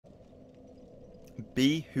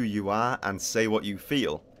Be who you are and say what you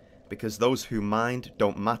feel, because those who mind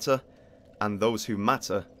don't matter, and those who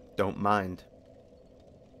matter don't mind.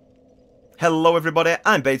 Hello everybody,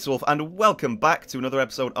 I'm Bateswolf, and welcome back to another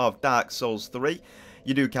episode of Dark Souls 3.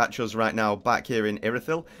 You do catch us right now back here in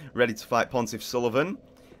Irithyll, ready to fight Pontiff Sullivan.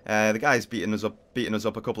 The guy's beaten us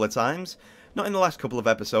up a couple of times. Not in the last couple of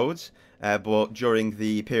episodes, but during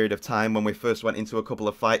the period of time when we first went into a couple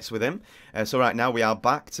of fights with him. So right now we are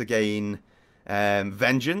back to gain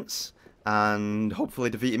vengeance and hopefully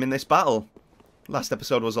defeat him in this battle. Last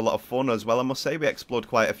episode was a lot of fun as well, I must say. We explored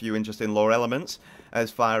quite a few interesting lore elements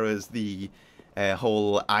as far as the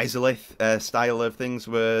whole Izalith style of things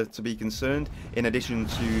were to be concerned, in addition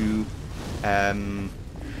to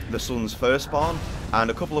the sun's firstborn,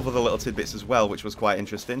 and a couple of other little tidbits as well, which was quite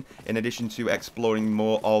interesting, in addition to exploring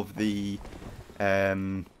more of the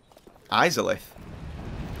Izalith.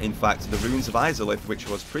 In fact, the ruins of Izalith, which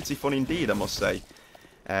was pretty fun indeed, I must say.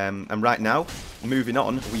 And right now, moving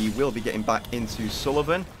on, we will be getting back into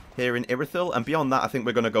Sullivan here in Irithyll, and beyond that I think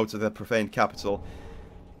we're going to go to the profaned capital.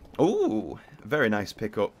 Ooh, very nice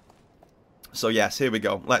pickup. So yes, here we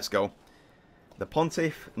go, let's go. The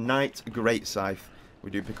Pontiff Knight Great Scythe. We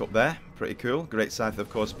do pick up there, pretty cool. Great Scythe, of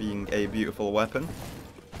course, being a beautiful weapon.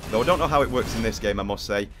 Though I don't know how it works in this game, I must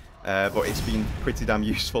say, but it's been pretty damn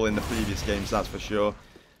useful in the previous games, that's for sure.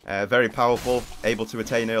 Very powerful, able to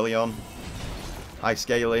attain early on. High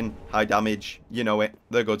scaling, high damage, you know it,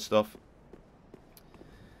 the good stuff.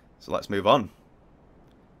 So let's move on.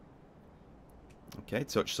 Okay,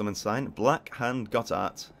 touch summon sign. Black Hand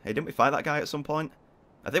Gotthard. Hey, didn't we fight that guy at some point?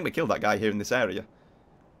 I think we killed that guy here in this area.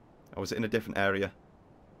 Or was it in a different area?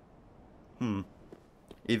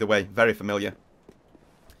 Either way, very familiar.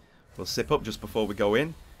 We'll sip up just before we go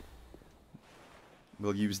in.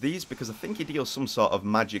 We'll use these because I think he deals some sort of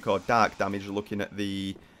magic or dark damage looking at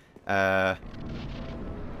the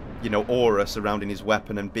you know, aura surrounding his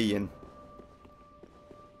weapon and being.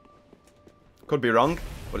 Could be wrong,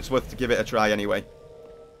 but it's worth to give it a try anyway.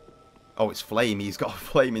 Oh, it's flame. He's got a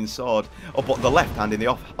flaming sword. Oh, but the left hand in the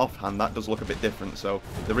offhand, that does look a bit different, so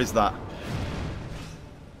there is that.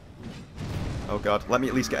 Oh god, let me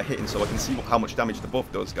at least get a hit in so I can see how much damage the buff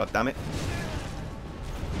does, god damn it.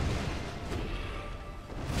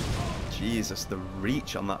 Jesus, the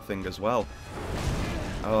reach on that thing as well.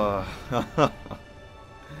 Oh.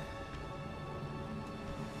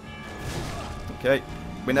 Okay,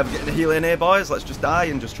 we're never getting a heal in here, boys. Let's just die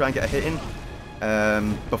and just try and get a hit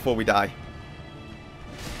in before we die.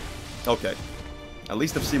 Okay, at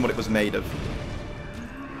least I've seen what it was made of.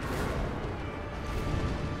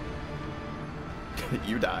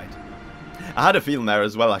 You died. I had a feeling there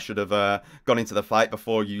as well I should have gone into the fight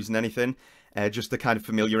before using anything, just to kind of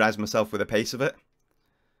familiarise myself with the pace of it.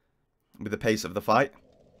 With the pace of the fight.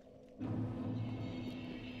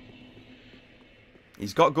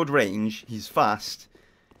 He's got good range, he's fast,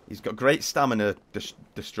 he's got great stamina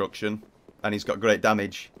destruction, and he's got great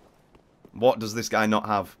damage. What does this guy not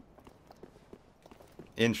have?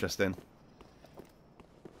 Interesting.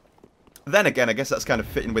 Then again, I guess that's kind of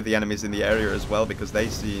fitting with the enemies in the area as well, because they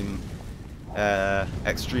seem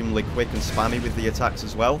extremely quick and spammy with the attacks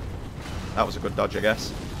as well. That was a good dodge, I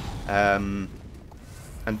guess. And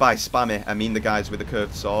by spammy, I mean the guys with the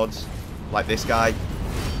curved swords, like this guy.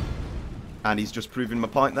 And he's just proving my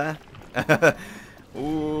point there.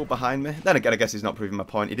 Ooh, behind me. Then again, I guess he's not proving my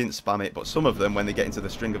point. He didn't spam it, but some of them, when they get into the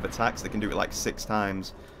string of attacks, they can do it like 6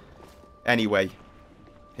 times. Anyway,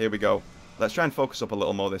 here we go. Let's try and focus up a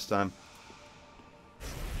little more this time.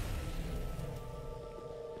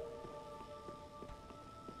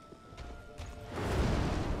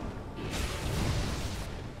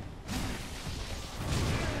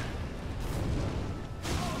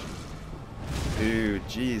 Dude,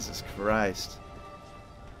 Jesus Christ.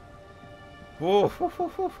 Whoa, whoa, whoa,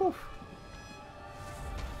 whoa, whoa.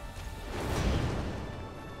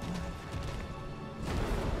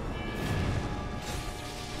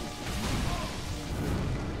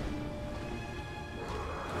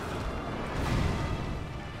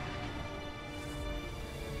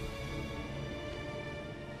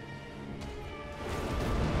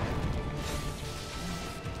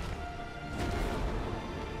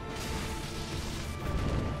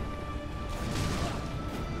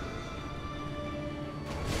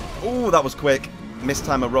 Ooh, that was quick. Missed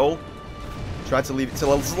time a roll. Tried to leave it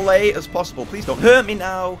till as late as possible. Please don't hurt me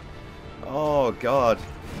now. Oh, God.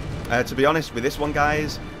 To be honest, with this one,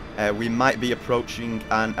 guys, we might be approaching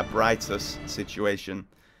an Abritus situation.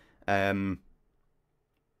 And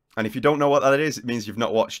if you don't know what that is, it means you've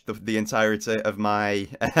not watched the entirety of my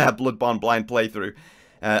Bloodborne blind playthrough.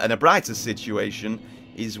 An Abritus situation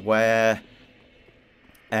is where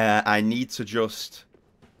I need to just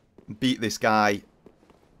beat this guy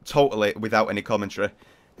totally without any commentary.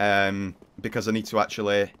 Because I need to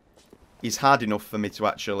actually... He's hard enough for me to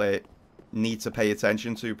actually need to pay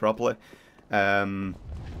attention to properly.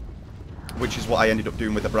 Which is what I ended up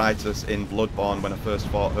doing with the Brightus in Bloodborne when I first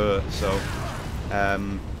fought her. So, I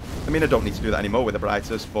mean, I don't need to do that anymore with the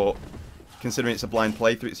Brightus, but considering it's a blind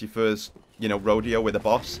playthrough, it's your first, you know, rodeo with a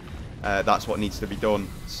boss, that's what needs to be done.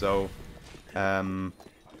 So,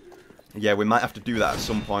 yeah, we might have to do that at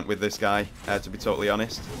some point with this guy, to be totally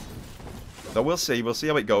honest. So we'll see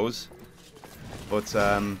how it goes. But,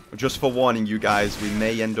 just for warning you guys, we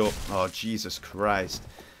may end up... Oh, Jesus Christ.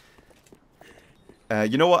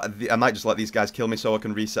 You know what? I might just let these guys kill me so I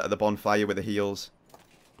can reset at the bonfire with the heals.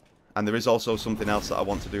 And there is also something else that I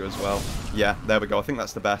want to do as well. Yeah, there we go. I think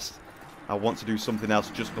that's the best. I want to do something else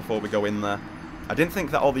just before we go in there. I didn't think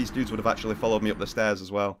that all these dudes would have actually followed me up the stairs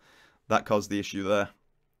as well. That caused the issue there.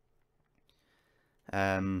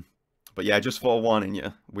 But yeah, just forewarning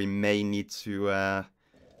you, we may need to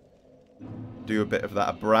do a bit of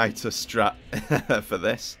that brighter strat for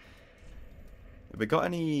this. Have we got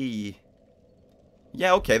any...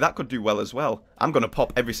 Yeah, okay, that could do well as well. I'm going to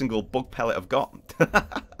pop every single bug pellet I've got.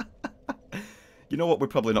 You know what? We're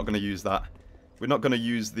probably not going to use that. We're not going to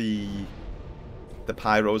use the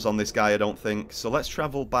pyros on this guy, I don't think. So let's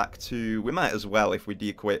travel back to... We might as well, if we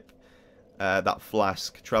de-equip that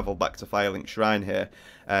flask, travel back to Firelink Shrine here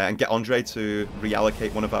and get Andre to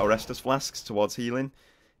reallocate one of our Estus flasks towards healing.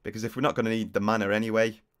 Because if we're not going to need the mana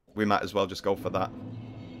anyway, we might as well just go for that.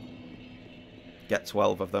 Get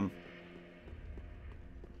 12 of them.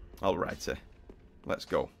 Alrighty. Let's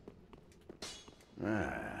go.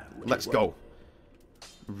 Let's go.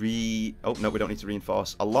 Oh, no, we don't need to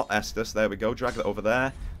reinforce. A lot Estus. There we go. Drag that over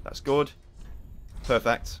there. That's good.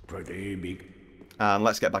 Perfect. Pretty big. And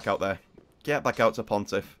let's get back out there. Get back out to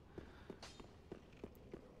Pontiff.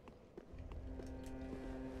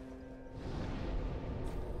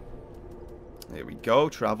 Here we go.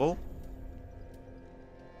 Travel.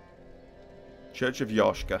 Church of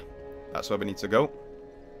Yorshka. That's where we need to go.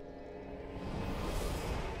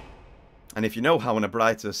 And if you know how an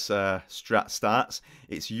Abritus strat starts,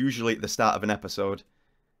 it's usually at the start of an episode.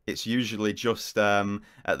 It's usually just at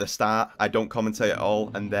the start. I don't commentate at all,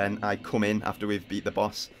 and then I come in after we've beat the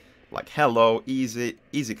boss. Like, hello, easy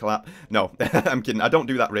clap. No, I'm kidding. I don't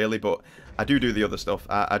do that really, but I do the other stuff.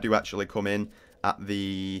 I do actually come in at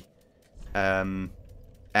the end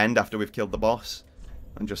after we've killed the boss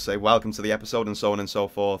and just say welcome to the episode and so on and so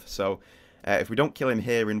forth. So... if we don't kill him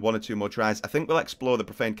here in 1 or 2 more tries, I think we'll explore the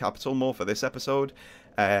Profane Capital more for this episode.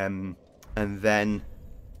 And then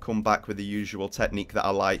come back with the usual technique that I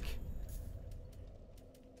like.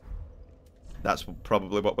 That's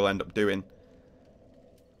probably what we'll end up doing.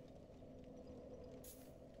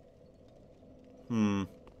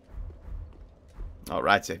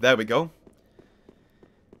 Alrighty, there we go.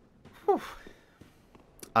 Whew.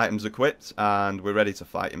 Items equipped, and we're ready to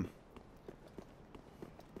fight him.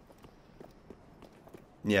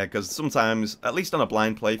 Yeah, because sometimes, at least on a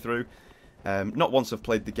blind playthrough, not once I've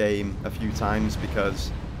played the game a few times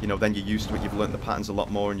because, you know, then you're used to it, you've learnt the patterns a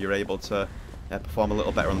lot more and you're able to perform a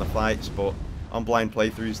little better on the fights, but on blind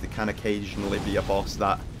playthroughs there can occasionally be a boss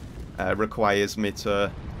that requires me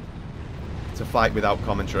to fight without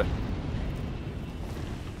commentary.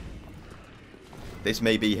 This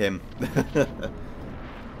may be him.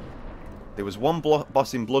 There was one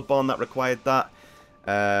boss in Bloodborne that required that.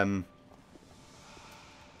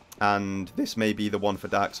 And this may be the one for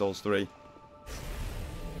Dark Souls 3.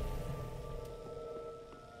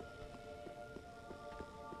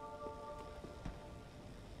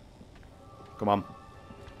 Come on.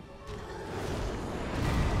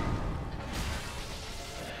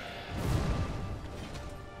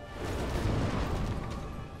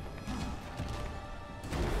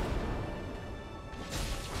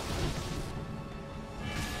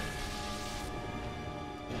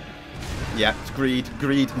 Yeah, it's greed.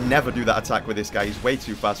 Greed. Never do that attack with this guy. He's way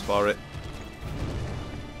too fast for it.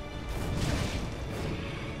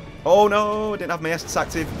 Oh no! I didn't have my Estus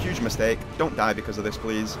active. Huge mistake. Don't die because of this,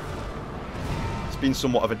 please. It's been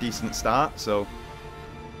somewhat of a decent start, so...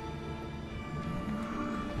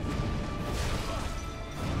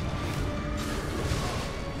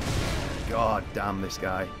 God damn this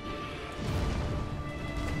guy.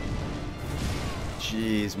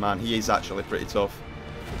 Jeez, man. He is actually pretty tough.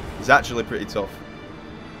 He's actually pretty tough.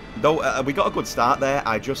 Though we got a good start there,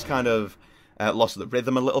 I just kind of lost the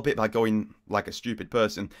rhythm a little bit by going like a stupid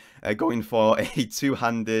person. Going for a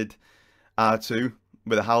two-handed R2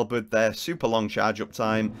 with a halberd, they're super long charge up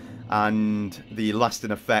time, and the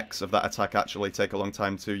lasting effects of that attack actually take a long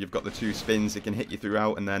time too. You've got the 2 spins, it can hit you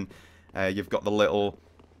throughout, and then you've got the little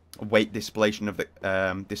weight displacement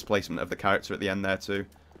of the character at the end there too.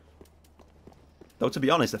 Though to be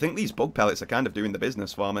honest, I think these bug pellets are kind of doing the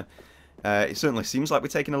business for me. It certainly seems like we're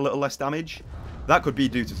taking a little less damage. That could be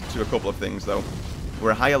due to a couple of things though.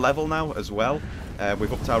 We're a higher level now as well.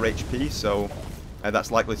 We've upped our HP, so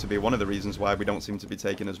that's likely to be one of the reasons why we don't seem to be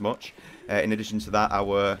taking as much. In addition to that,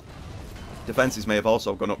 our defenses may have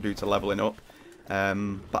also gone up due to leveling up.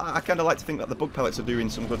 But I kind of like to think that the bug pellets are doing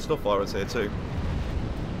some good stuff for us here too.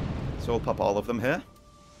 So we'll pop all of them here.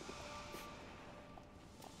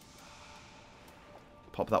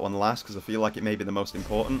 Pop that one last because I feel like it may be the most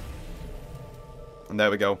important. And there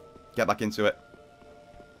we go. Get back into it.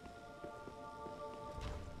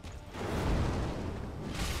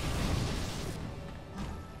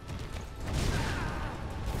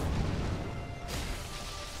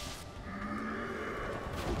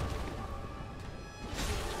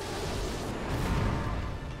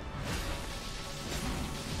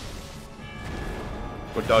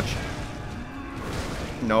 Good dodge.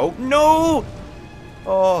 No. No!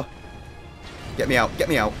 Oh. Get me out. Get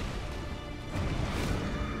me out.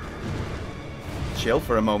 Chill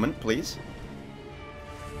for a moment, please.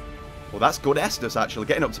 Well, that's good Estus, actually.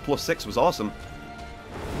 Getting up to +6 was awesome.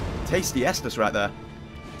 Tasty Estus right there.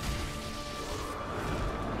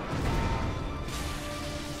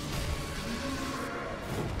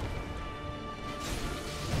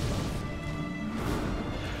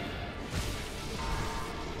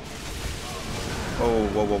 Oh,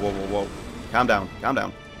 whoa, whoa, whoa, whoa, whoa. Calm down, calm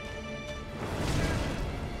down.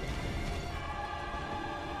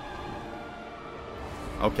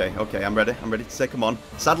 Okay, okay, I'm ready to say come on.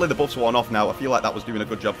 Sadly, the buff's worn off now. I feel like that was doing a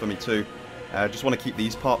good job for me too. Just want to keep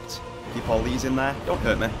these popped. Keep all these in there. Don't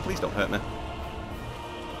hurt me. Please don't hurt me.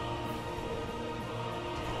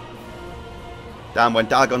 Damn, when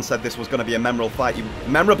Dargon said this was going to be a memorable fight,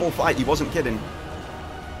 he wasn't kidding.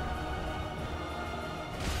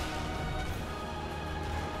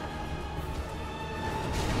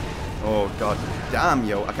 Oh, god damn,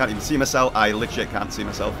 yo. I can't even see myself. I legit can't see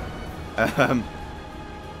myself.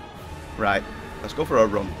 Right. Let's go for a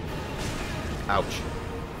run. Ouch.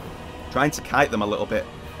 Trying to kite them a little bit.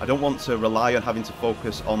 I don't want to rely on having to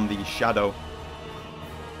focus on the shadow.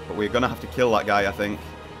 But we're going to have to kill that guy, I think.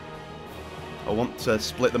 I want to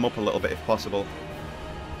split them up a little bit if possible.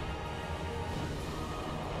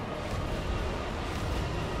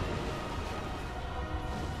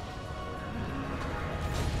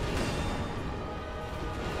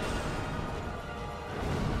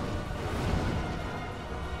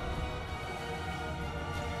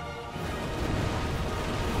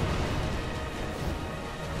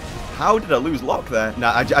 How did I lose Lock there?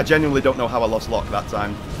 Nah, I genuinely don't know how I lost Lock that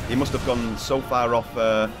time. He must have gone so far off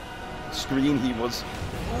screen, he was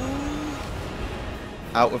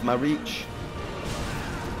out of my reach.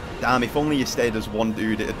 Damn, if only he stayed as one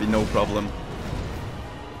dude, it'd be no problem.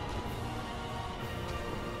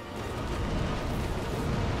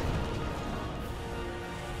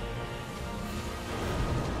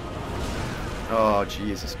 Oh,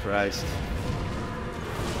 Jesus Christ.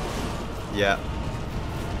 Yeah.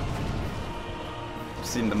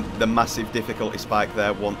 Seen the massive difficulty spike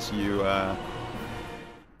there once you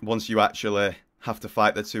actually have to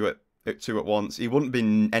fight the two at once. He wouldn't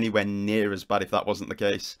be anywhere near as bad if that wasn't the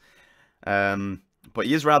case. But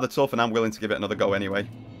he is rather tough, and I'm willing to give it another go anyway.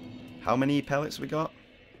 How many pellets we got?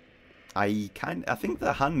 I think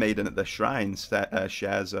the handmaiden at the shrine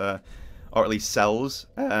shares, or at least sells,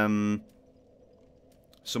 some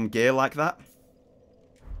gear like that.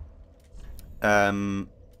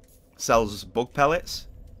 Sells bug pellets.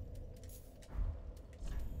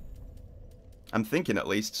 I'm thinking at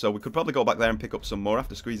least, so we could probably go back there and pick up some more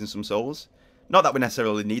after squeezing some souls. Not that we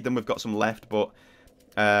necessarily need them, we've got some left, but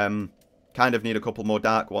kind of need a couple more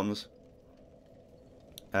dark ones.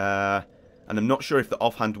 And I'm not sure if the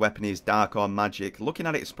offhand weapon is dark or magic. Looking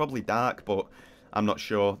at it, it's probably dark, but I'm not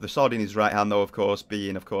sure. The sword in his right hand, though, of course,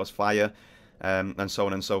 being, of course, fire, and so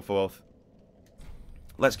on and so forth.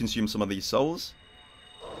 Let's consume some of these souls.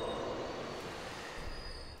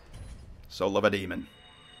 Soul of a demon.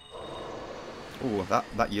 Ooh,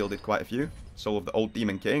 that yielded quite a few. Soul of the old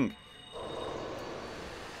demon king.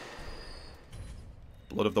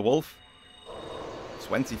 Blood of the wolf.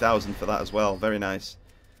 20,000 for that as well. Very nice.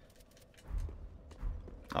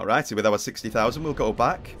 Alrighty, with our 60,000, we'll go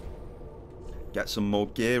back. Get some more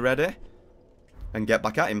gear ready. And get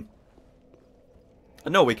back at him. I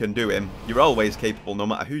know we can do him. You're always capable, no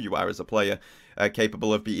matter who you are as a player,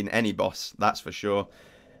 capable of beating any boss, that's for sure.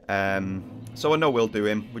 So I know we'll do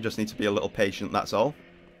him. We just need to be a little patient, that's all.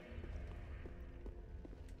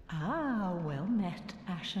 Ah, well met,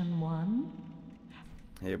 Ashen One.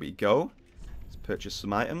 Here we go. Let's purchase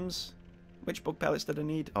some items. Which bug pellets did I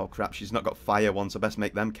need? Oh crap, she's not got fire ones, so best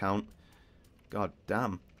make them count. God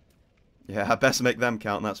damn. Yeah, I best make them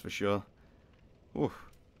count, that's for sure. Oof.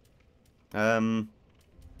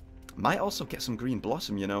 Might also get some green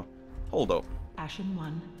blossom, you know. Hold up. Ashen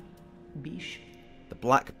One. Bish. The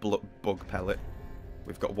black bug pellet.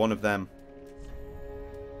 We've got one of them.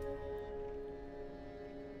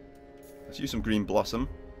 Let's use some green blossom.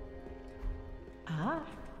 Ah.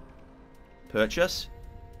 Purchase.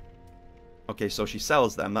 Okay, so she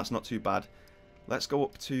sells them. That's not too bad. Let's go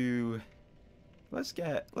up to. Let's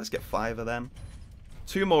get 5 of them.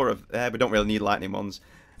 2 more of. We don't really need lightning ones.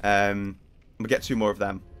 We'll get 2 more of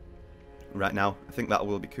them. Right now, I think that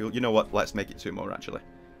will be cool. You know what? Let's make it 2 more actually.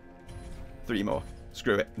 3 more.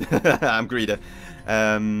 Screw it. I'm greedy.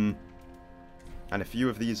 And a few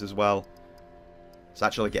of these as well. Let's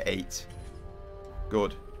actually get 8.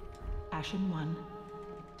 Good. Ashen One.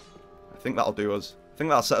 I think that'll do us. I think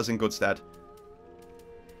that'll set us in good stead.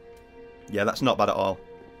 Yeah, that's not bad at all.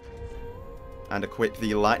 And equip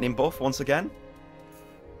the lightning buff once again.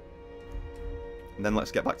 And then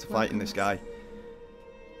let's get back to fighting this guy.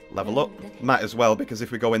 Level up. Might as well, because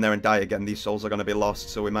if we go in there and die again, these souls are going to be lost,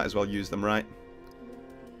 so we might as well use them, right?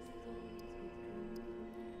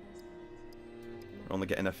 We're only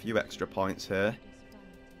getting a few extra points here.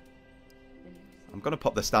 I'm going to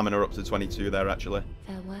pop the stamina up to 22 there, actually.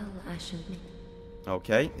 Farewell, Ashen.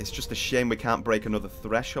 Okay, it's just a shame we can't break another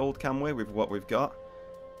threshold, can we, with what we've got?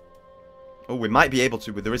 Oh, we might be able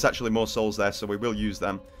to, but there is actually more souls there, so we will use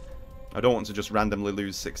them. I don't want to just randomly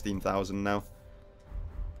lose 16,000 now.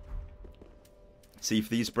 See if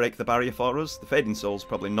these break the barrier for us. The Fading Soul's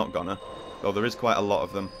probably not gonna, though there is quite a lot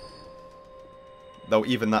of them. Though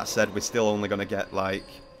even that said, we're still only gonna get, like,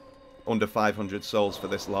 under 500 souls for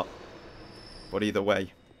this lot. But either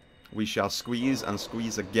way, we shall squeeze and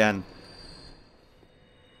squeeze again.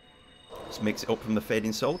 Let's mix it up from the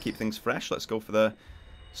Fading Soul, keep things fresh. Let's go for the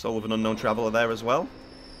Soul of an Unknown Traveller there as well.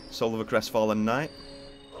 Soul of a Crestfallen Knight.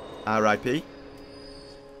 R.I.P.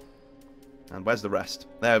 And where's the rest?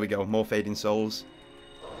 There we go, more Fading Souls.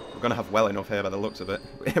 We're going to have well enough here by the looks of it.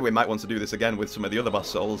 We might want to do this again with some of the other boss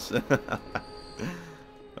souls.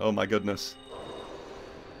 Oh my goodness.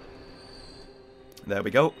 There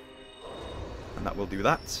we go. And that will do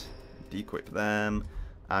that. Dequip them.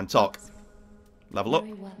 And talk. Level up.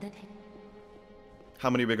 How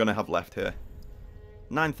many are we going to have left here?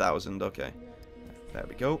 9,000, okay. There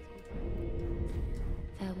we go.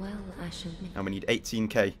 Farewell, Ashen. And we need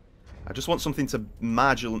 18k. I just want something to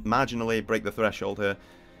marginally break the threshold here.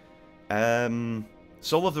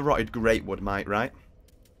 Soul of the Rotted Greatwood might, right?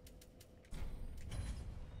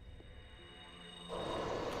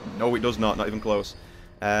 No, it does not even close.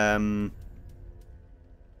 Okay,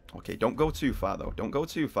 don't go too far though. Don't go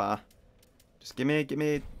too far. Just give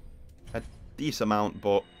me a decent amount,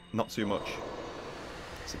 but not too much.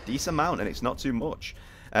 It's a decent amount and it's not too much.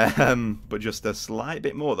 But just a slight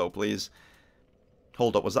bit more though, please.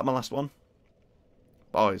 Hold up, was that my last one?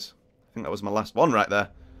 Boys, I think that was my last one right there.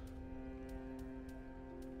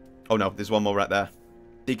 Oh no, there's one more right there.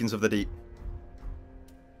 Deacons of the Deep.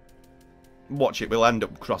 Watch it, we'll end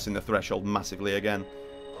up crossing the threshold massively again.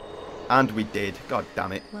 And we did. God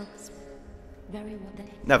damn it. Very well.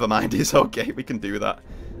 Never mind, it's okay, we can do that.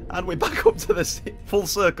 And we're back up to the full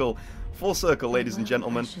circle. Full circle, ladies and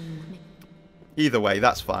gentlemen. Either way,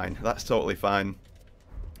 that's fine. That's totally fine.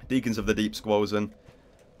 Deacons of the Deep Squozen.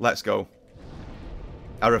 Let's go.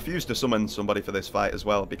 I refuse to summon somebody for this fight as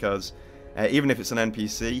well, because even if it's an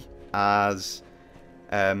NPC, as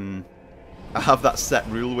I have that set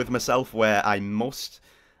rule with myself where I must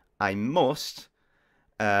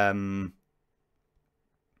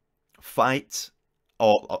fight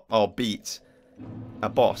or beat a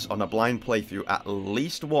boss on a blind playthrough at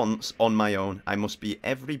least once on my own. I must beat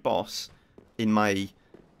every boss in my,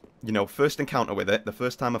 you know, first encounter with it, the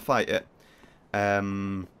first time I fight it, at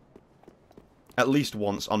least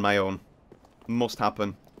once on my own. Must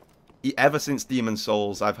happen. Ever since Demon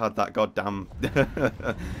Souls, I've had that goddamn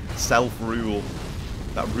self-rule.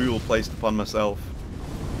 That rule placed upon myself.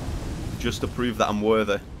 Just to prove that I'm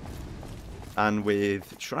worthy. And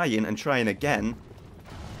with trying and trying again,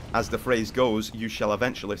 as the phrase goes, you shall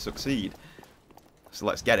eventually succeed. So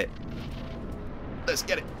let's get it. Let's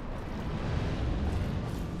get it.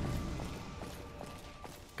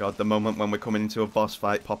 God, the moment when we're coming into a boss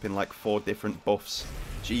fight, popping like 4 different buffs.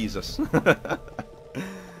 Jesus.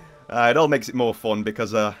 It all makes it more fun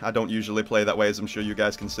because I don't usually play that way, as I'm sure you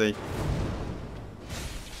guys can see.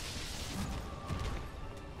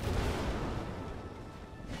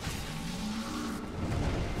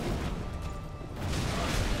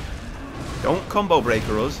 Don't combo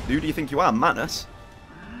breaker us. Who do you think you are, Manus?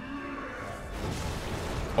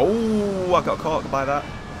 Oh, I got caught by that.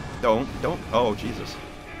 Don't. Oh, Jesus.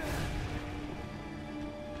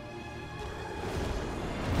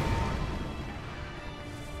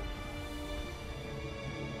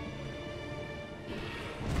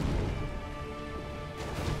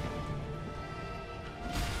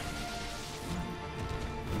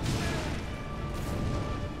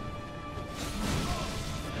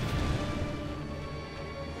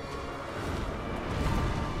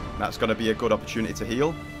 That's going to be a good opportunity to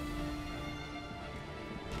heal.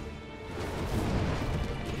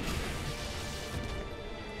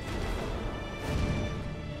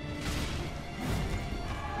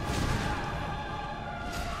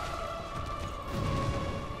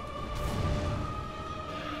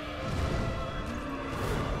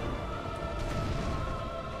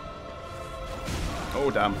 Oh,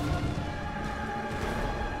 damn.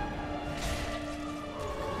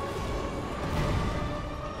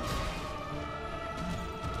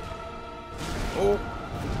 Oh.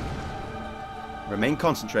 Remain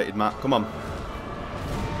concentrated, Matt. Come on.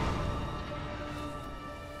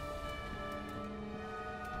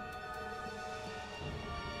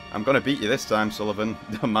 I'm gonna beat you this time, Sullivan.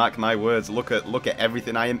 Mark my words. Look at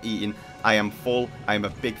everything I am eating. I am full. I am a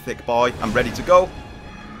big, thick boy. I'm ready to go.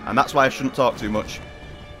 And that's why I shouldn't talk too much.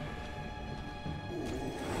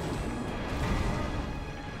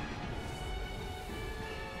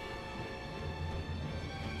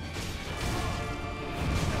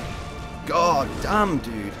 God damn,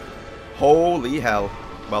 dude. Holy hell.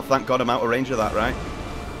 Well, thank God I'm out of range of that, right?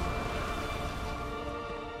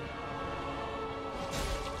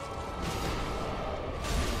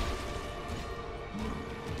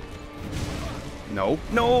 No.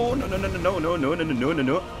 No.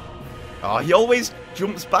 Oh, he always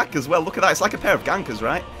jumps back as well. Look at that. It's like a pair of gankers,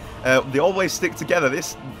 right? They always stick together.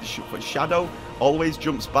 This Shadow always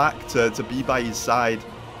jumps back to be by his side.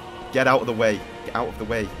 Get out of the way. Get out of the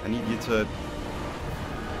way. I need you to...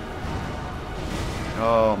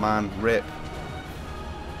 Oh, man. Rip.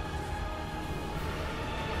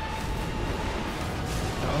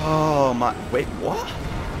 Oh, my... Wait, what?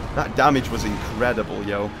 That damage was incredible,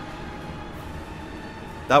 yo.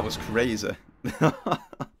 That was crazy.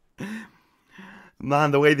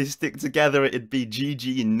 Man, the way they stick together, it'd be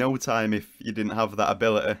GG in no time if you didn't have that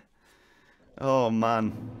ability. Oh,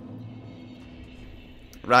 man.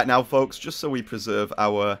 Right now, folks, just so we preserve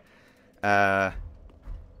our,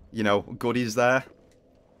 you know, goodies there,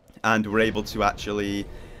 and we're able to actually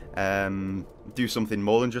do something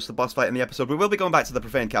more than just the boss fight in the episode, we will be going back to the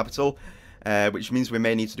Profane Capital, which means we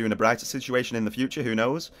may need to do in a brighter situation in the future, who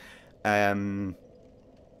knows.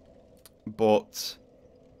 But,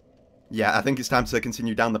 yeah, I think it's time to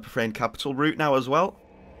continue down the Profane Capital route now as well.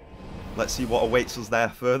 Let's see what awaits us there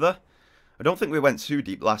further. I don't think we went too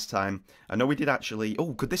deep last time. I know we did actually...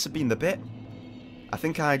 Oh, could this have been the bit? I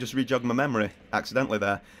think I just rejogged my memory accidentally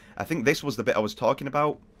there. I think this was the bit I was talking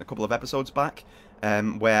about a couple of episodes back,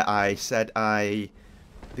 where I said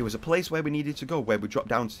there was a place where we needed to go, where we dropped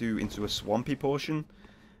down into a swampy portion.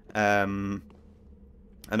 And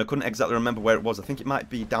I couldn't exactly remember where it was. I think it might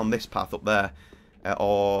be down this path up there,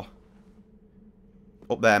 or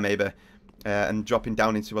up there maybe, and dropping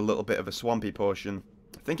down into a little bit of a swampy portion.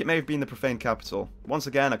 I think it may have been the Profane Capital. Once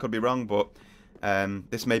again, I could be wrong, but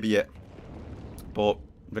this may be it. But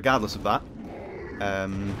regardless of that,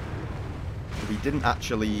 we didn't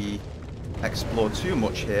actually explore too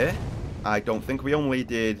much here. I don't think. We only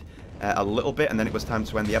did a little bit, and then it was time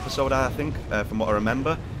to end the episode, I think, from what I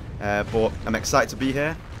remember. But I'm excited to be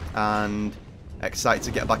here, and excited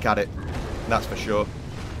to get back at it. That's for sure.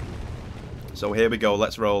 So here we go.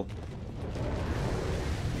 Let's roll.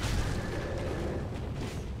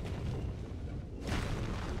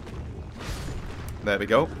 There we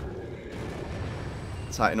go.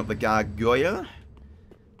 Tighten up the gargoyle.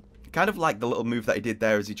 Kind of like the little move that he did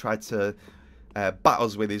there as he tried to bat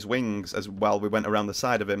us with his wings as well. We went around the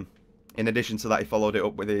side of him. In addition to that, he followed it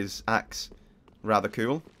up with his axe. Rather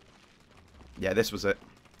cool. Yeah, this was it.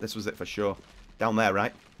 This was it for sure. Down there,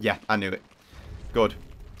 right? Yeah, I knew it. Good.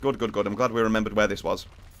 Good, good, good. I'm glad we remembered where this was.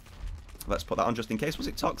 Let's put that on just in case. Was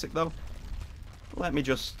it toxic, though? Let me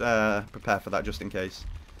just prepare for that just in case.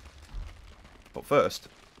 But first,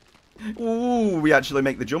 Ooh, we actually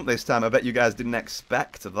make the jump this time. I bet you guys didn't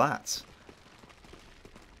expect that.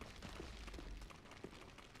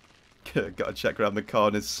 Gotta check around the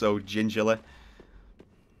corners so gingerly.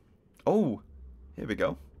 Oh, here we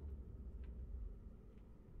go.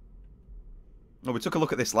 Oh, we took a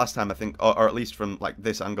look at this last time, I think, or at least from like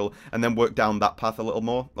this angle, and then worked down that path a little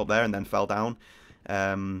more up there, and then fell down.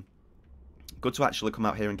 Good to actually come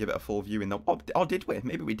out here and give it a full view. Or did we?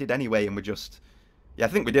 Maybe we did anyway, and we just... Yeah, I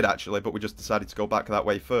think we did actually, but we just decided to go back that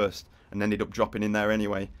way first, and ended up dropping in there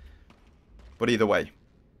anyway. But either way,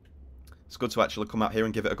 it's good to actually come out here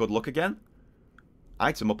and give it a good look again.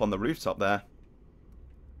 Item up on the rooftop there.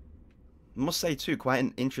 I must say too, quite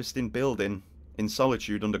an interesting building in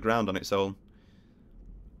solitude underground on its own.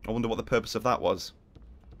 I wonder what the purpose of that was.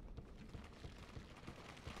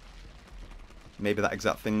 Maybe that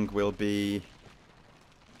exact thing will be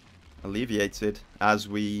alleviated as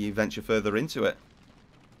we venture further into it.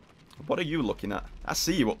 What are you looking at? I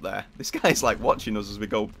see you up there. This guy's like watching us as we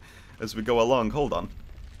go along. Hold on.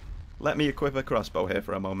 Let me equip a crossbow here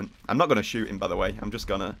for a moment. I'm not going to shoot him, by the way. I'm just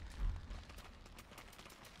going to...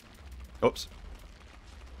 Oops.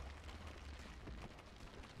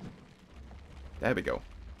 There we go.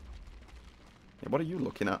 Yeah, what are you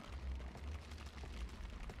looking at?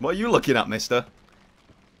 What are you looking at, mister?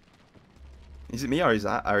 Is it me or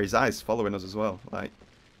are his eyes following us as well? Like,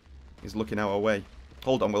 he's looking our way.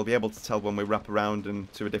 Hold on, we'll be able to tell when we wrap around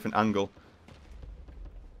and to a different angle.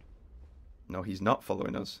 No, he's not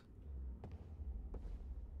following us.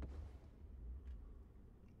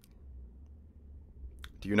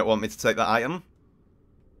 Do you not want me to take that item?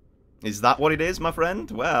 Is that what it is, my friend?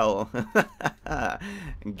 Well,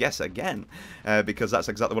 guess again. Because that's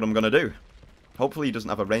exactly what I'm going to do. Hopefully he doesn't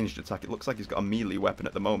have a ranged attack. It looks like he's got a melee weapon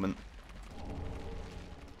at the moment.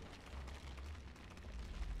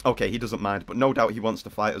 Okay, he doesn't mind, but no doubt he wants to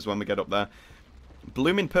fight us when we get up there.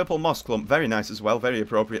 Blooming purple moss clump, very nice as well. Very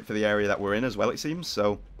appropriate for the area that we're in as well, it seems.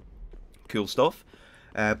 So, cool stuff.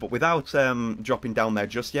 But without dropping down there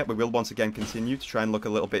just yet, we will once again continue to try and look a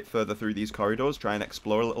little bit further through these corridors, try and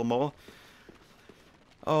explore a little more.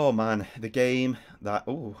 Oh man, the game that...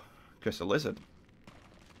 Ooh, Crystal Lizard.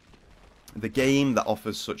 The game that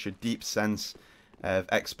offers such a deep sense of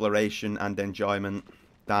exploration and enjoyment.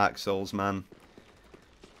 Dark Souls, man.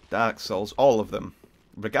 Dark Souls, all of them.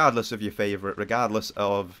 Regardless of your favourite, regardless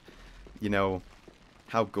of, you know,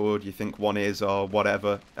 how good you think one is or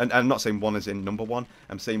whatever. And I'm not saying one as in number one.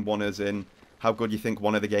 I'm saying one as in how good you think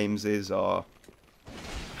one of the games is or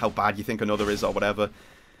how bad you think another is or whatever.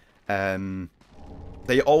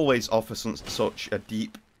 They always offer such a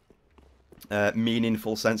deep,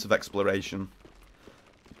 meaningful sense of exploration.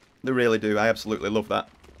 They really do. I absolutely love that.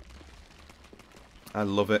 I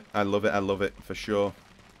love it. I love it. I love it for sure.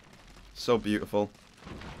 So beautiful.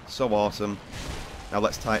 So awesome. Now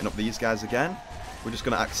let's tighten up these guys again. We're just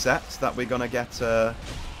going to accept that we're going to get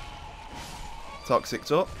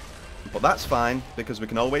toxicked up. But that's fine, because we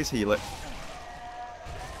can always heal it.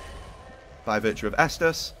 By virtue of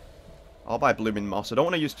Estus, or by Blooming Moss. I don't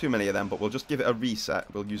want to use too many of them, but we'll just give it a reset.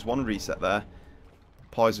 We'll use one reset there.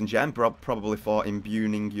 Poison Gem, probably for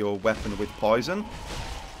imbuing your weapon with poison.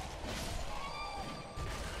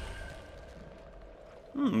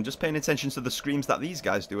 Just paying attention to the screams that these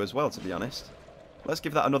guys do as well, to be honest. Let's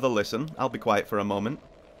give that another listen. I'll be quiet for a moment.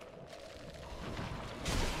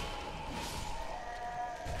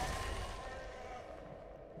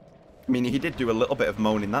 I mean, he did do a little bit of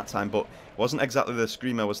moaning that time, but it wasn't exactly the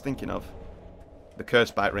scream I was thinking of. The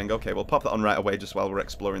Curse Bite Ring. Okay, we'll pop that on right away just while we're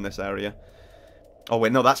exploring this area. Oh,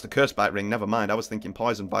 wait, no, that's the Curse Bite Ring. Never mind. I was thinking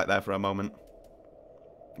Poison Bite there for a moment.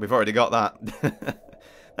 We've already got that.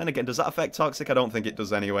 Then again, does that affect Toxic? I don't think it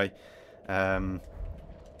does anyway.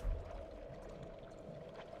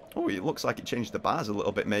 Oh, it looks like it changed the bars a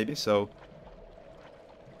little bit, maybe, so...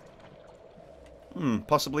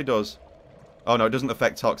 possibly does. Oh, no, it doesn't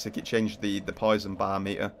affect Toxic. It changed the poison bar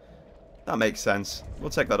meter. That makes sense. We'll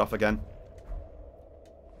take that off again.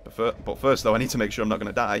 But first, though, I need to make sure I'm not going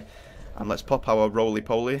to die. And let's pop our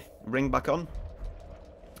roly-poly ring back on.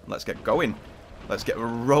 Let's get going. Let's get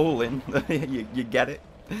rolling. you get it?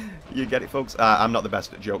 You get it, folks? I'm not the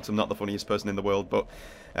best at jokes. I'm not the funniest person in the world, but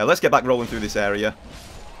let's get back rolling through this area.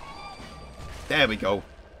 There we go.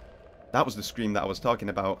 That was the scream that I was talking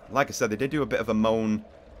about. Like I said, they did do a bit of a moan.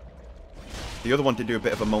 The other one did do a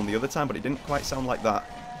bit of a moan the other time, but it didn't quite sound like that.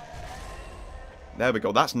 There we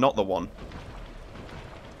go. That's not the one.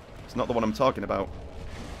 It's not the one I'm talking about.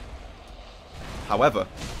 However,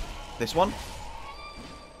 this one.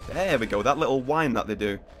 There we go. That little whine that they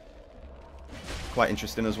do. Quite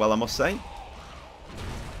interesting as well, I must say.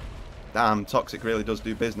 Damn, Toxic really does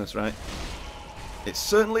do business, right? It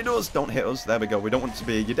certainly does. Don't hit us. There we go. We don't want to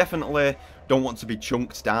be... You definitely don't want to be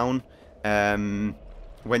chunked down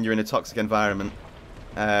when you're in a toxic environment.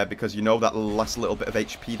 Because you know that last little bit of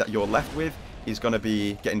HP that you're left with is going to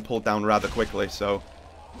be getting pulled down rather quickly. So,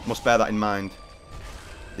 must bear that in mind.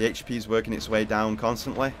 The HP is working its way down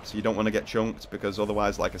constantly. So you don't want to get chunked. Because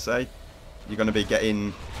otherwise, like I say, you're going to be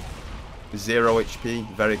getting 0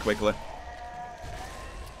 HP very quickly.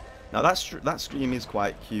 Now that scream is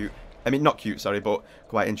quite cute. I mean, not cute, sorry, but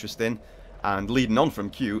quite interesting. And leading on from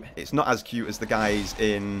cute, it's not as cute as the guys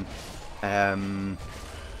in the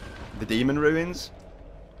Demon Ruins.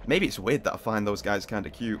 Maybe it's weird that I find those guys kind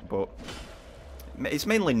of cute, but it's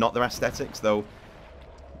mainly not their aesthetics, though.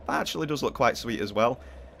 That actually does look quite sweet as well,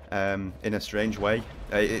 in a strange way.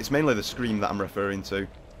 It's mainly the scream that I'm referring to.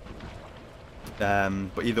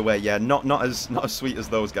 But either way, yeah, not as sweet as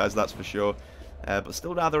those guys, that's for sure. But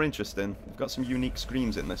still rather interesting. We've got some unique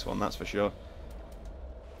screams in this one, that's for sure.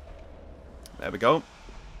 There we go.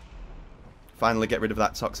 Finally get rid of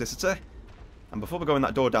that toxicity. And before we go in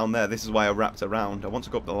that door down there, this is why I wrapped around. I want to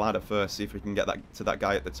go up the ladder first, see if we can get to that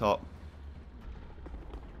guy at the top.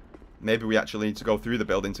 Maybe we actually need to go through the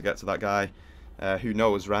building to get to that guy. Who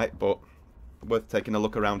knows, right? But worth taking a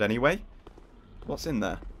look around anyway. What's in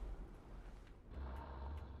there?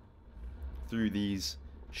 Through these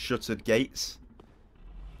shuttered gates.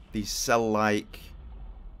 These cell-like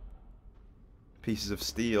pieces of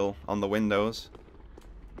steel on the windows.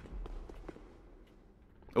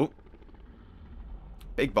 Oh.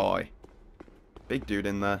 Big boy. Big dude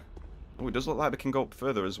in there. Oh, it does look like we can go up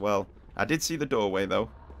further as well. I did see the doorway, though.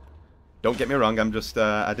 Don't get me wrong, I'm just,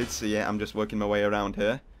 I did see it. I'm just working my way around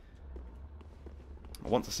here. I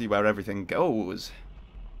want to see where everything goes.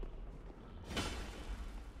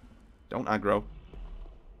 Don't aggro.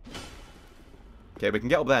 Okay, we can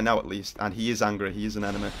get up there now at least. And he is angry. He is an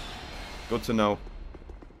enemy. Good to know.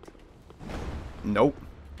 Nope.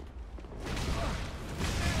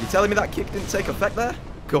 You telling me that kick didn't take effect there?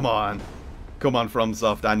 Come on. Come on,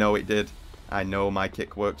 FromSoft. I know it did. I know my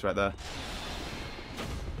kick worked right there.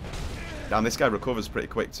 Damn, this guy recovers pretty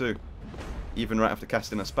quick too. Even right after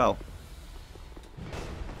casting a spell.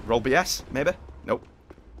 Roll BS, maybe? Nope.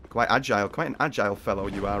 Quite agile. Quite an agile fellow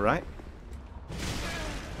you are, right?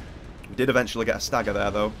 We did eventually get a stagger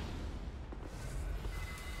there, though.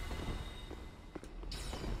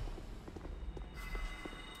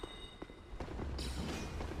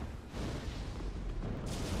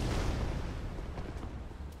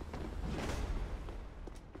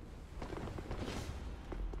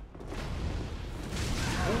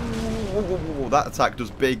 Ooh, that attack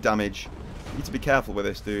does big damage. You need to be careful with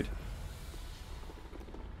this, dude.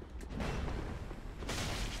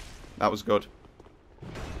 That was good.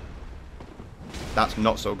 That's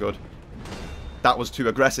not so good. That was too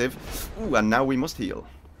aggressive. Ooh, and now we must heal.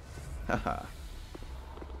 Haha.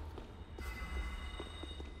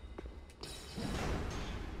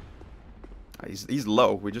 He's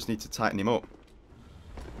low. We just need to tighten him up.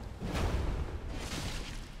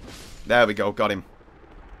 There we go. Got him.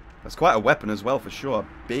 That's quite a weapon as well, for sure.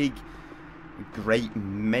 Big, great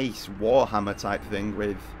mace, warhammer type thing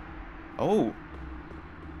with... Oh!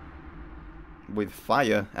 With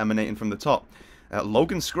fire emanating from the top.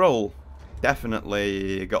 Logan Scroll.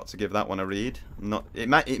 Definitely got to give that one a read. It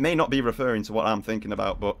may not be referring to what I'm thinking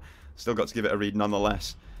about, but still got to give it a read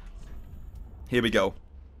nonetheless. Here we go.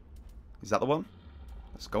 Is that the one?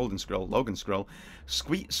 That's Golden Scroll. Logan Scroll.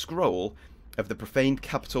 Sweet Scroll of the Profaned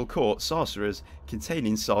Capital Court Sorcerers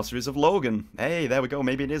containing Sorceries of Logan. Hey, there we go.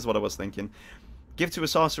 Maybe it is what I was thinking. Give to a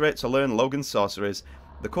sorcerer to learn Logan's sorceries.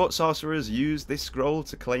 The court sorcerers use this scroll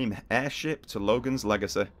to claim heirship to Logan's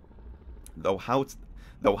legacy. Though how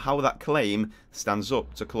that claim stands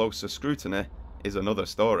up to closer scrutiny is another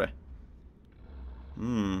story.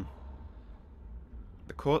 The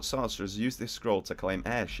court sorcerers use this scroll to claim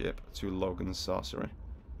heirship to Logan's sorcery.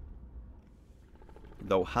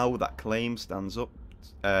 Though how that claim stands up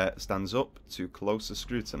to closer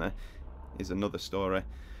scrutiny is another story.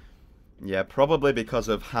 Yeah, probably because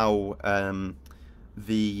of how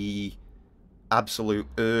the absolute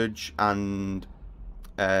urge and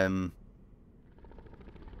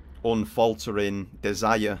unfaltering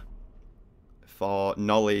desire for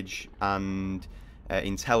knowledge and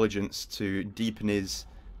intelligence to deepen his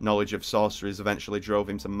knowledge of sorceries eventually drove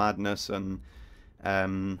him to madness and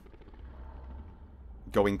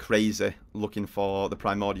going crazy looking for the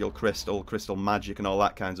primordial crystal magic and all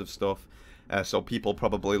that kinds of stuff. So people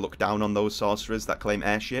probably look down on those sorcerers that claim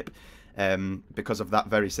heirship because of that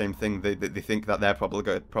very same thing. They think that they're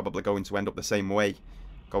probably going to end up the same way,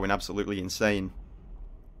 going absolutely insane.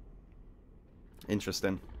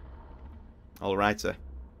 Interesting. Alrighty.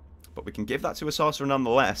 But we can give that to a sorcerer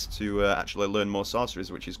nonetheless to actually learn more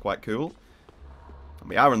sorceries, which is quite cool. And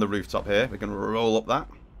we are on the rooftop here. We're going to roll up that.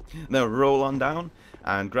 And then roll on down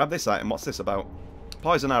and grab this item. What's this about?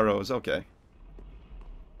 Poison arrows. Okay.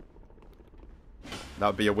 That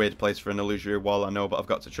would be a weird place for an illusory wall, I know, but I've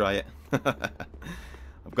got to try it.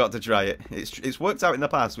 I've got to try it. It's worked out in the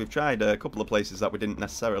past. We've tried a couple of places that we didn't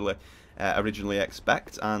necessarily originally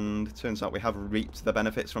expect, and it turns out we have reaped the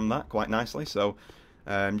benefits from that quite nicely. So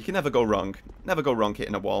you can never go wrong. Never go wrong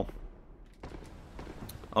hitting a wall.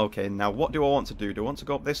 Okay, now what do I want to do? Do I want to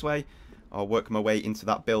go up this way or work my way into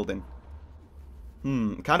that building?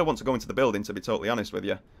 I kind of want to go into the building, to be totally honest with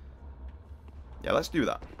you. Yeah, let's do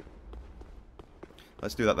that.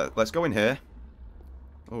 Let's do that. Let's go in here.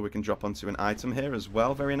 Oh, we can drop onto an item here as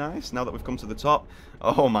well. Very nice. Now that we've come to the top.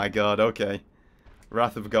 Oh my god, okay.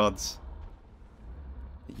 Wrath of Gods.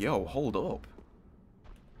 Yo, hold up.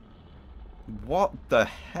 What the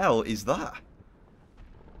hell is that?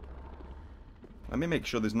 Let me make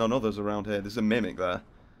sure there's none others around here. There's a mimic there.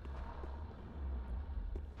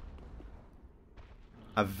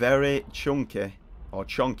 A very chunky, or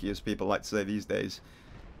chonky as people like to say these days,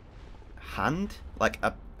 hand? Like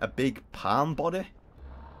a big palm body?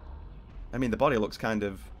 I mean, the body looks kind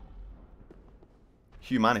of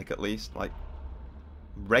humanic, at least, like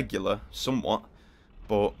regular, somewhat,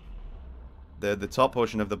 but the top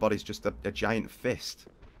portion of the body's just a giant fist,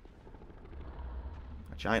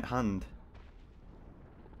 a giant hand.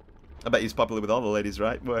 I bet he's popular with all the ladies,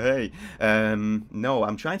 right? Well, hey, no,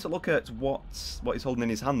 I'm trying to look at what he's holding in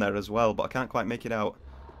his hand there as well, but I can't quite make it out.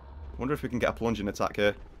 Wonder if we can get a plunging attack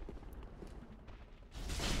here.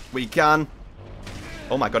 We can.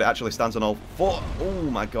 Oh my god, it actually stands on all four. Oh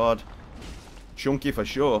my god. Chunky for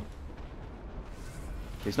sure.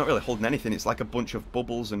 He's not really holding anything. It's like a bunch of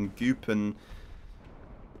bubbles and goop and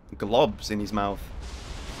globs in his mouth.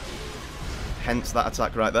 Hence that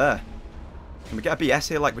attack right there. Can we get a BS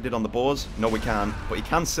here like we did on the boars? No, we can. But he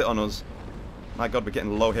can sit on us. My god, we're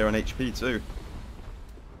getting low here on HP too.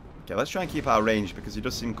 Okay, let's try and keep our range because he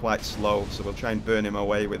does seem quite slow. So we'll try and burn him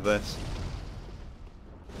away with this.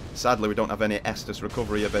 Sadly, we don't have any Estus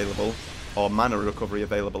recovery available, or mana recovery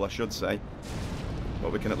available, I should say.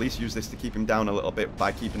 But we can at least use this to keep him down a little bit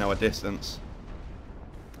by keeping our distance.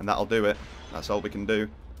 And that'll do it. That's all we can do.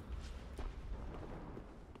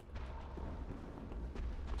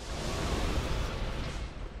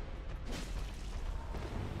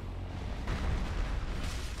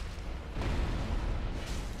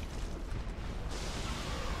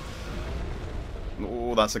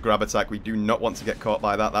 Oh, that's a grab attack. We do not want to get caught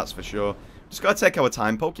by that, that's for sure. Just got to take our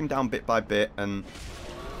time, poke him down bit by bit, and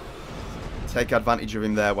take advantage of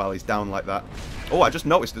him there while he's down like that. Oh, I just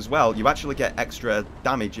noticed as well, you actually get extra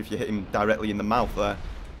damage if you hit him directly in the mouth there.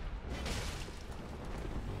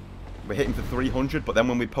 We're hitting for 300, but then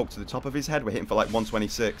when we poke to the top of his head, we're hitting for like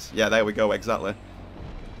 126. Yeah, there we go, exactly.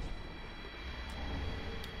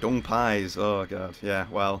 Dung pies. Oh, God. Yeah,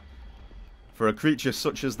 well, for a creature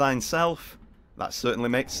such as thine self, that certainly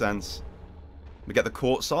makes sense. We get the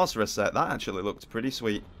Court Sorcerer set. That actually looked pretty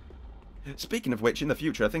sweet. Speaking of which, in the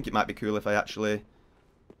future, I think it might be cool if I actually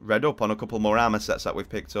read up on a couple more armor sets that we've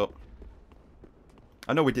picked up.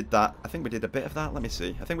 I know we did that. I think we did a bit of that. Let me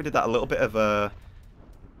see. I think we did that a little bit of...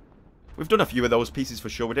 We've done a few of those pieces for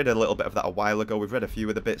sure. We did a little bit of that a while ago. We've read a few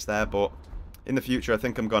of the bits there, but in the future, I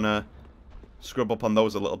think I'm going to scrub up on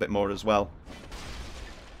those a little bit more as well.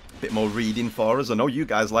 Bit more reading for us. I know you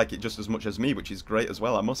guys like it just as much as me, which is great as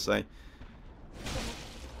well, I must say.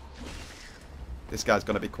 This guy's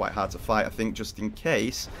going to be quite hard to fight, I think, just in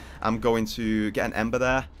case. I'm going to get an Ember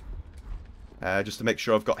there. Just to make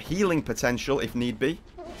sure I've got healing potential if need be.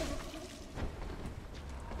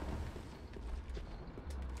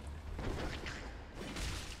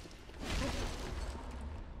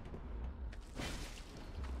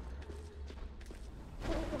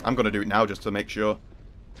 I'm going to do it now just to make sure.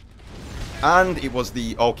 And it was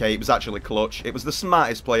the... Okay, it was actually clutch. It was the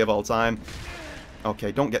smartest play of all time.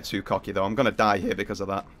 Okay, don't get too cocky, though. I'm going to die here because of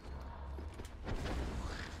that.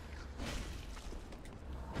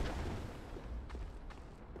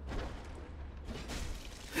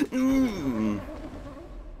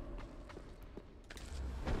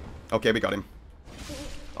 Okay, we got him.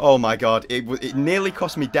 Oh my god, it nearly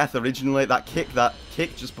cost me death originally. That kick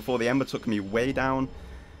just before the Ember took me way down.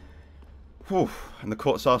 Whew. And the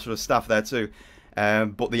Court Sorcerer's staff there too.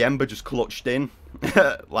 But the Ember just clutched in,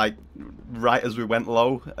 like, right as we went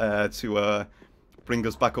low, to bring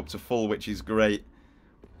us back up to full, which is great.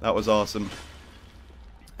 That was awesome.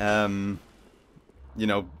 You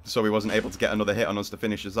know, so he wasn't able to get another hit on us to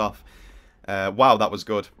finish us off. Wow, that was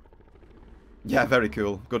good. Yeah, very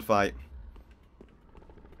cool. Good fight.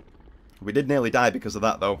 We did nearly die because of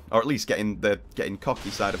that, though. Or at least getting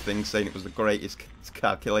cocky side of things, saying it was the greatest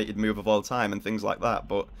calculated move of all time and things like that.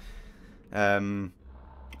 But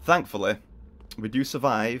thankfully, we do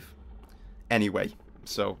survive anyway.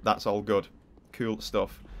 So that's all good. Cool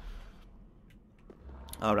stuff.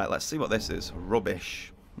 Alright, let's see what this is.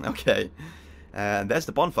 Rubbish. Okay. And there's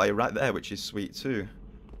the bonfire right there, which is sweet too.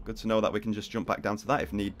 Good to know that we can just jump back down to that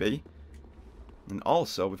if need be. And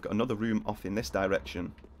also, we've got another room off in this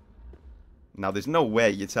direction. Now, there's no way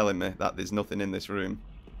you're telling me that there's nothing in this room.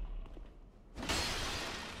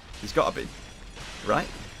 There's got to be. Right?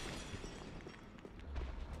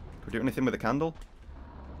 Can we do anything with a candle?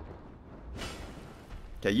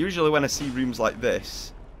 Okay, usually when I see rooms like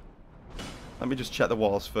this... Let me just check the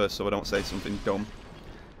walls first so I don't say something dumb.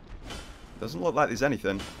 Doesn't look like there's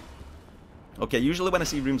anything. Okay, usually when I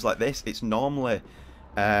see rooms like this, it's normally...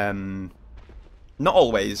 not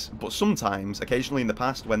always, but sometimes, occasionally in the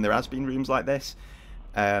past, when there has been rooms like this,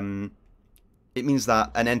 it means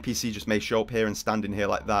that an NPC just may show up here and stand in here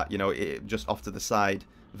like that, you know, just off to the side.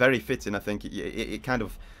 Very fitting, I think. It kind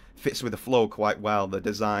of fits with the flow quite well, the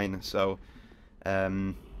design. So,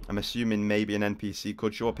 I'm assuming maybe an NPC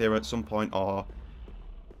could show up here at some point, or,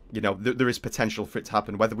 you know, there is potential for it to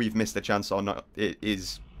happen. Whether we've missed a chance or not, it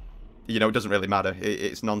is, you know, it doesn't really matter.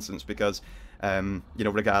 It's nonsense because, you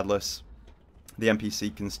know, regardless... The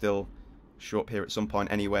NPC can still show up here at some point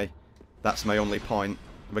anyway. That's my only point,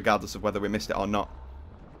 regardless of whether we missed it or not.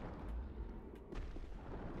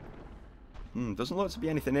 Doesn't look to be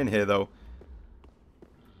anything in here, though.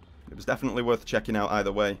 It was definitely worth checking out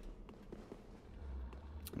either way.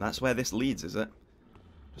 And that's where this leads, is it?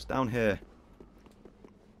 Just down here.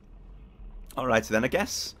 Alrighty then, I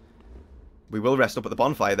guess. We will rest up at the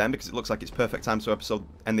bonfire then, because it looks like it's perfect time to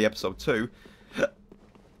end the episode 2.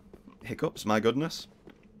 Hiccups, my goodness.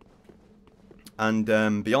 And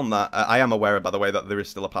beyond that, I am aware, by the way, that there is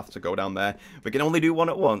still a path to go down there. We can only do one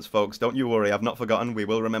at once, folks. Don't you worry. I've not forgotten. We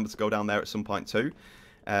will remember to go down there at some point too.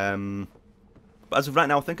 But as of right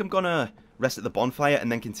now, I think I'm going to rest at the bonfire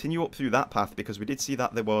and then continue up through that path, because we did see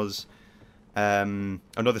that there was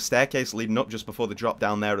another staircase leading up just before the drop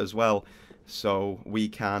down there as well. So we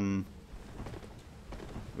can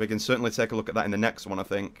certainly take a look at that in the next one, I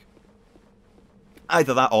think.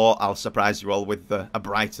 Either that, or I'll surprise you all with a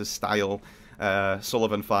brighter style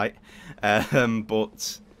Sullivan fight.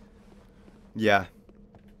 But yeah,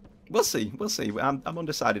 we'll see. We'll see. I'm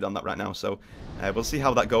undecided on that right now, so we'll see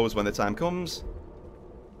how that goes when the time comes.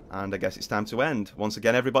 And I guess it's time to end. Once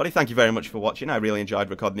again, everybody, thank you very much for watching. I really enjoyed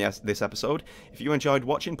recording this episode. If you enjoyed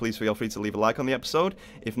watching, please feel free to leave a like on the episode.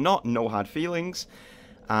 If not, no hard feelings.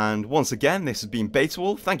 And once again, this has been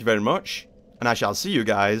Beetawolf. Thank you very much, and I shall see you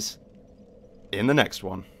guys in the next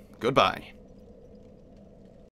one. Goodbye.